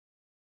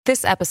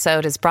This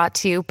episode is brought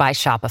to you by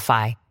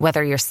Shopify.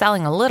 Whether you're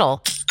selling a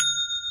little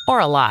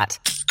or a lot,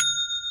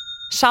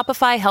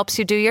 Shopify helps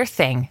you do your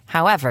thing,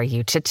 however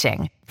you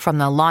cha-ching. From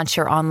the launch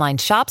your online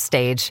shop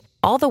stage,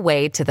 all the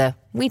way to the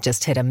we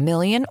just hit 1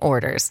 million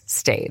orders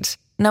stage.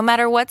 No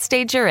matter what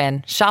stage you're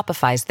in,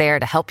 Shopify's there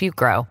to help you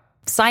grow.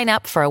 Sign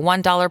up for a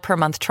 $1 per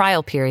month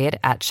trial period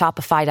at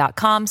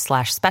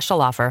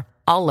shopify.com/special offer,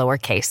 all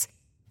lowercase.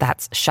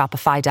 That's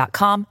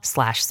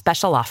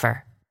shopify.com/special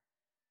offer.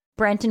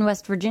 Brent in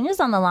West Virginia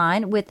is on the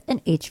line with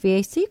an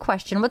HVAC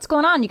question. What's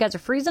going on? You guys are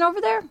freezing over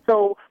there?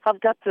 So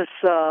I've got this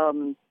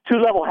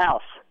two-level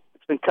house.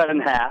 It's been cut in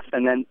half,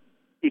 and then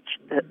each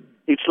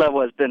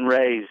level has been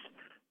raised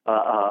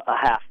a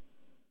half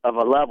of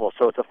a level.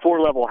 So it's a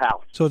four-level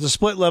house. So it's a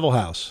split-level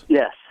house?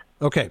 Yes.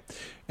 Okay.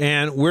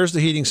 And where's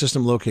the heating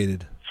system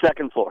located?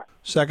 Second floor.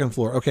 Second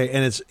floor. Okay.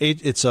 And it's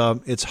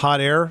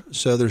hot air,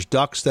 so there's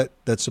ducts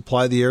that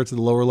supply the air to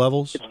the lower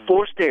levels? It's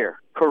forced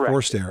air, correct.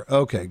 Forced air.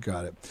 Okay,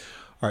 got it.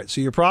 All right,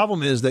 so your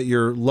problem is that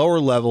your lower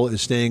level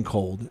is staying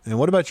cold. And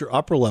what about your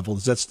upper level?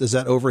 Does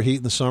that overheat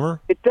in the summer?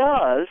 It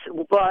does,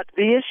 but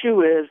the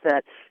issue is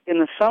that in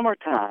the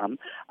summertime,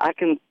 I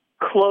can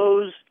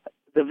close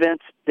the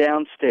vents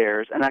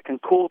downstairs and I can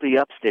cool the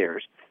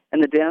upstairs.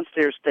 And the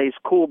downstairs stays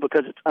cool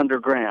because it's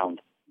underground.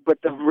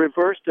 But the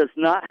reverse does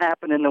not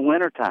happen in the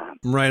wintertime.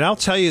 Right. I'll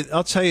tell you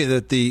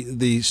that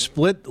the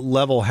split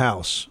level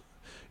house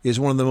is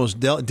one of the most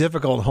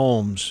difficult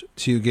homes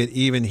to get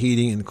even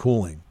heating and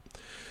cooling.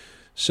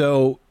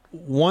 So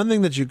one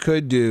thing that you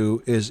could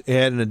do is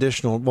add an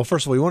additional, well,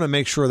 first of all, you want to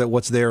make sure that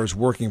what's there is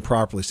working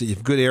properly. So you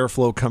have good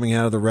airflow coming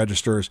out of the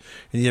registers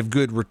and you have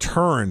good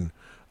return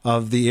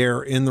of the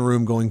air in the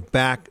room going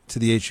back to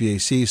the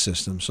HVAC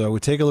system. So I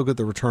would take a look at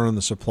the return on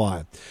the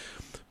supply.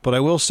 But I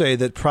will say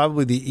that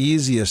probably the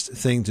easiest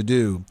thing to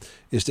do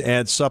is to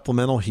add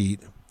supplemental heat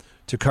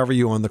to cover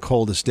you on the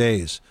coldest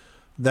days.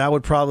 That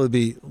would probably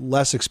be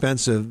less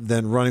expensive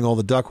than running all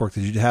the ductwork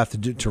that you'd have to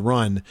do to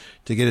run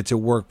to get it to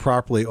work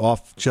properly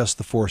off just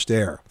the forced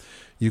air.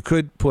 You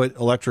could put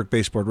electric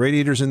baseboard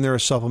radiators in there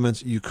as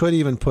supplements. You could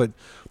even put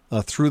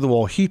a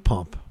through-the-wall heat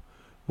pump,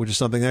 which is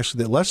something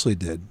actually that Leslie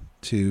did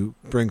to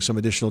bring some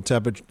additional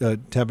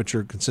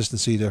temperature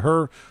consistency to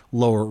her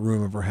lower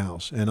room of her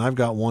house. And I've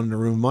got one in a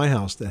room in my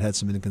house that had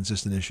some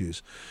inconsistent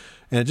issues.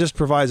 And it just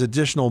provides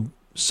additional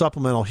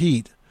supplemental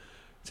heat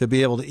to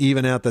be able to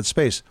even out that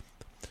space.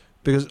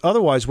 Because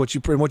otherwise, what you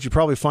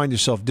probably find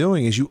yourself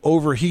doing is you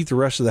overheat the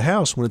rest of the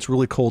house when it's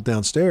really cold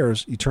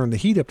downstairs. You turn the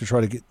heat up to try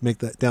to make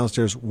that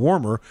downstairs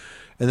warmer,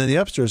 and then the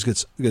upstairs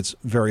gets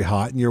very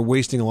hot, and you're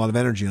wasting a lot of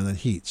energy on that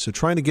heat. So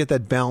trying to get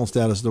that balanced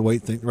out is the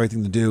right thing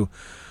to do.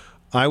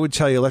 I would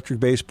tell you electric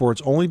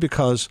baseboards only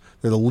because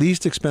they're the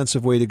least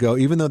expensive way to go.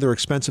 Even though they're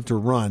expensive to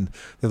run,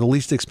 they're the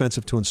least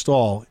expensive to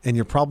install, and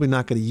you're probably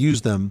not going to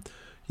use them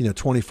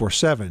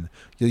 24/7.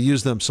 You'll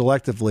use them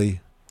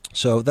selectively.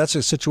 So that's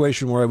a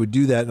situation where I would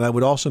do that, and I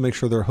would also make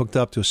sure they're hooked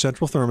up to a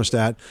central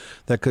thermostat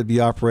that could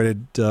be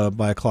operated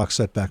by a clock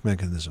setback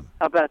mechanism.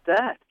 How about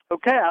that?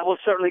 Okay, I will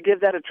certainly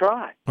give that a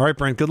try. All right,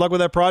 Brent, good luck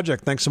with that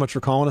project. Thanks so much for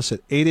calling us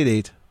at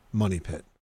 888-MONEY-PIT.